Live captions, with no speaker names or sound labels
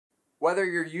Whether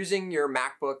you're using your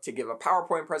MacBook to give a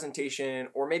PowerPoint presentation,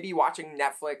 or maybe watching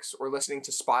Netflix or listening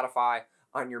to Spotify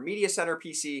on your Media Center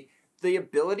PC, the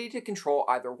ability to control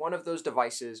either one of those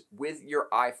devices with your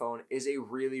iPhone is a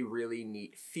really, really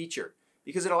neat feature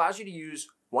because it allows you to use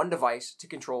one device to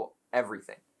control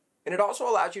everything. And it also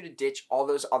allows you to ditch all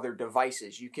those other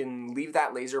devices. You can leave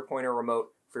that laser pointer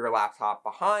remote for your laptop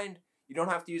behind. You don't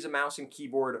have to use a mouse and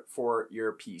keyboard for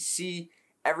your PC.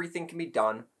 Everything can be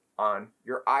done on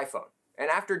your iPhone.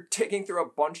 And after digging through a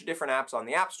bunch of different apps on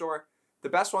the App Store, the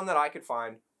best one that I could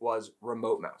find was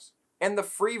Remote Mouse. And the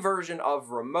free version of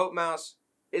Remote Mouse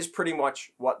is pretty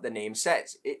much what the name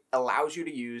says. It allows you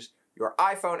to use your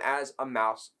iPhone as a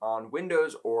mouse on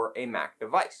Windows or a Mac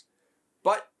device.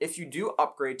 But if you do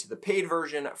upgrade to the paid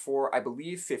version for, I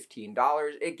believe,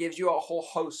 $15, it gives you a whole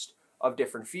host of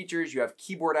different features. You have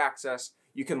keyboard access,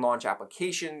 you can launch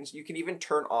applications, you can even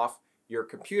turn off your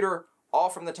computer, all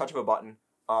from the touch of a button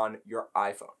on your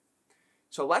iPhone.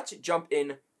 So let's jump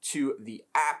in to the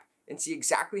app and see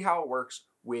exactly how it works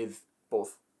with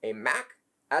both a Mac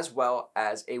as well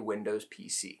as a Windows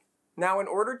PC. Now, in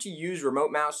order to use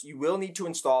Remote Mouse, you will need to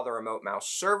install the Remote Mouse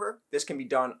server. This can be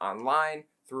done online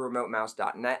through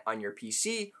remotemouse.net on your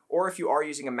PC, or if you are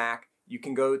using a Mac, you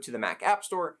can go to the Mac App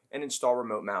Store and install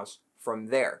Remote Mouse from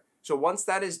there. So once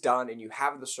that is done and you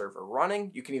have the server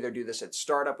running, you can either do this at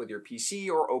startup with your PC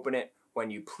or open it when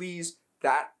you please.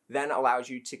 That then allows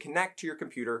you to connect to your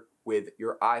computer with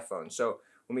your iPhone. So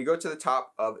when we go to the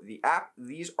top of the app,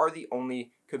 these are the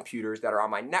only computers that are on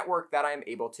my network that I am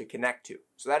able to connect to.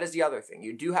 So that is the other thing.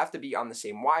 You do have to be on the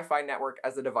same Wi-Fi network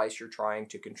as the device you're trying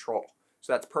to control.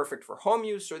 So that's perfect for home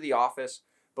use or the office.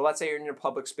 But let's say you're in a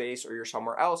public space or you're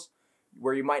somewhere else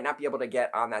where you might not be able to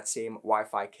get on that same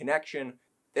Wi-Fi connection,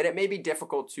 then it may be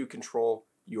difficult to control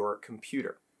your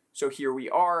computer. So here we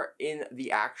are in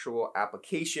the actual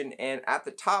application, and at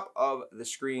the top of the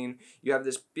screen, you have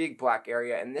this big black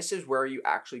area, and this is where you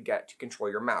actually get to control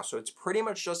your mouse. So it's pretty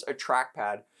much just a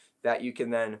trackpad that you can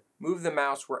then move the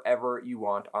mouse wherever you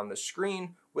want on the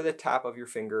screen with a tap of your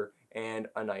finger and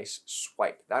a nice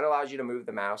swipe. That allows you to move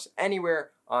the mouse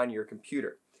anywhere on your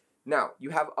computer. Now, you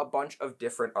have a bunch of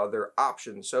different other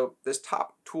options. So this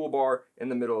top toolbar in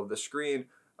the middle of the screen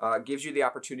gives you the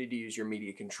opportunity to use your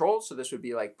media controls. So this would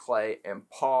be like play and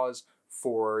pause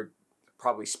for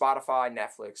probably Spotify,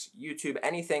 Netflix, YouTube,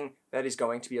 anything that is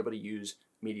going to be able to use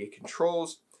media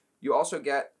controls. You also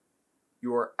get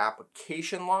your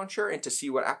application launcher and to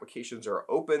see what applications are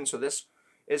open. So this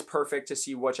is perfect to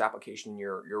see which application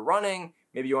you're running.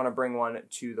 Maybe you want to bring one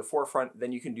to the forefront,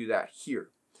 then you can do that here.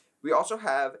 We also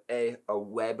have a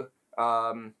web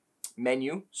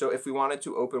menu. So if we wanted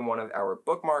to open one of our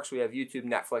bookmarks, we have YouTube,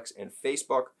 Netflix, and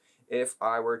Facebook. If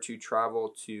I were to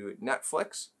travel to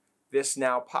Netflix, this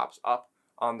now pops up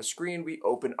on the screen. We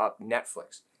open up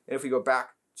Netflix. And if we go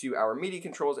back to our media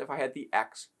controls, if I had the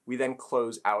X, we then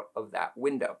close out of that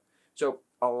window. So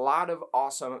a lot of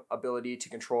awesome ability to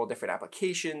control different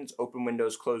applications, open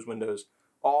windows, close windows,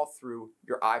 all through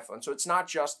your iPhone. So it's not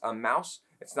just a mouse,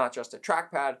 it's not just a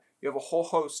trackpad, you have a whole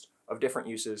host of different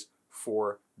uses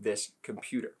for this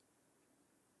computer.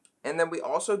 And then we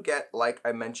also get, like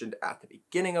I mentioned at the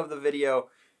beginning of the video,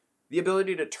 the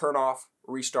ability to turn off,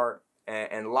 restart,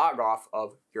 and log off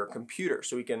of your computer.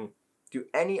 So we can do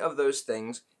any of those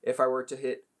things. If I were to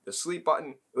hit the sleep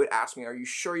button, it would ask me, are you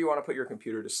sure you want to put your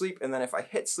computer to sleep? And then if I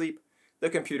hit sleep, the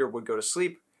computer would go to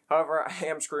sleep. However, I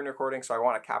am screen recording, so I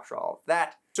want to capture all of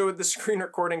that. So with the screen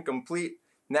recording complete,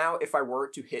 now if I were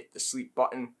to hit the sleep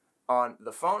button on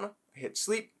the phone, hit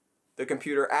sleep, the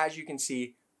computer, as you can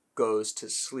see, goes to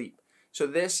sleep. So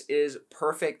this is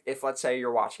perfect if, let's say,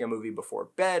 you're watching a movie before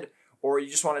bed, or you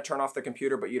just want to turn off the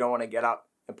computer, but you don't want to get up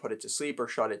and put it to sleep or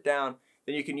shut it down,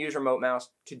 then you can use Remote Mouse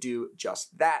to do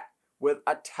just that with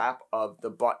a tap of the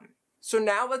button. So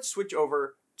now let's switch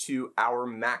over to our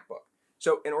MacBook.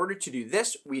 So in order to do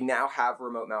this, we now have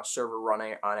Remote Mouse server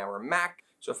running on our Mac.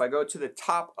 So if I go to the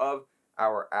top of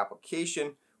our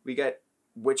application, we get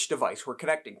which device we're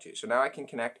connecting to. So now I can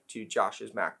connect to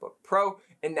Josh's MacBook Pro,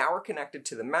 and now we're connected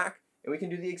to the Mac, and we can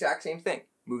do the exact same thing.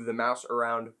 Move the mouse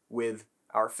around with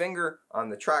our finger on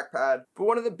the trackpad. But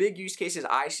one of the big use cases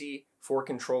I see for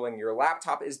controlling your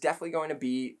laptop is definitely going to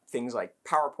be things like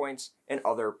PowerPoints and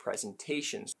other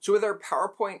presentations. So with our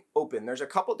PowerPoint open, there's a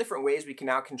couple different ways we can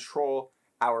now control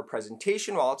our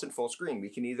presentation while it's in full screen. We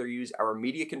can either use our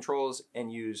media controls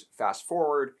and use fast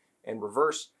forward and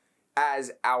reverse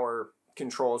as our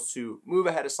controls to move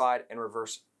ahead a slide and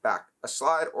reverse back a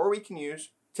slide, or we can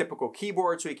use typical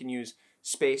keyboard, so we can use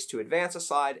space to advance a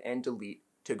slide and delete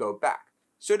to go back.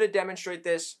 So to demonstrate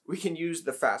this, we can use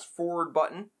the fast forward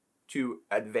button to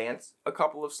advance a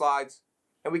couple of slides.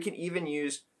 And we can even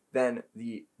use then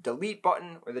the delete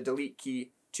button or the delete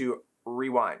key to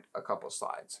rewind a couple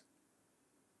slides.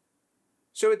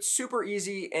 So it's super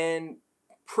easy and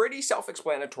pretty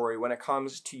self-explanatory when it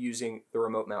comes to using the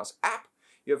Remote Mouse app.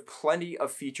 You have plenty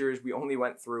of features. We only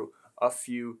went through a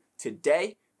few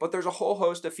today, but there's a whole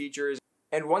host of features.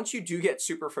 And once you do get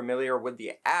super familiar with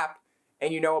the app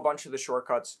and you know a bunch of the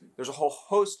shortcuts, there's a whole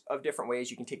host of different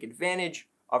ways you can take advantage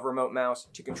of Remote Mouse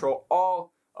to control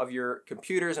all of your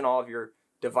computers and all of your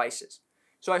devices.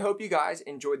 So I hope you guys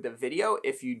enjoyed the video.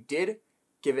 If you did,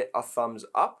 give it a thumbs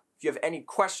up. If you have any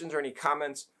questions or any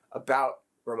comments about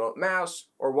Remote Mouse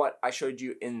or what I showed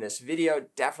you in this video,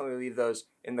 definitely leave those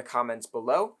in the comments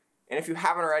below. And if you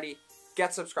haven't already,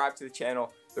 get subscribed to the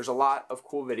channel. There's a lot of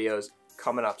cool videos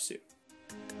coming up soon.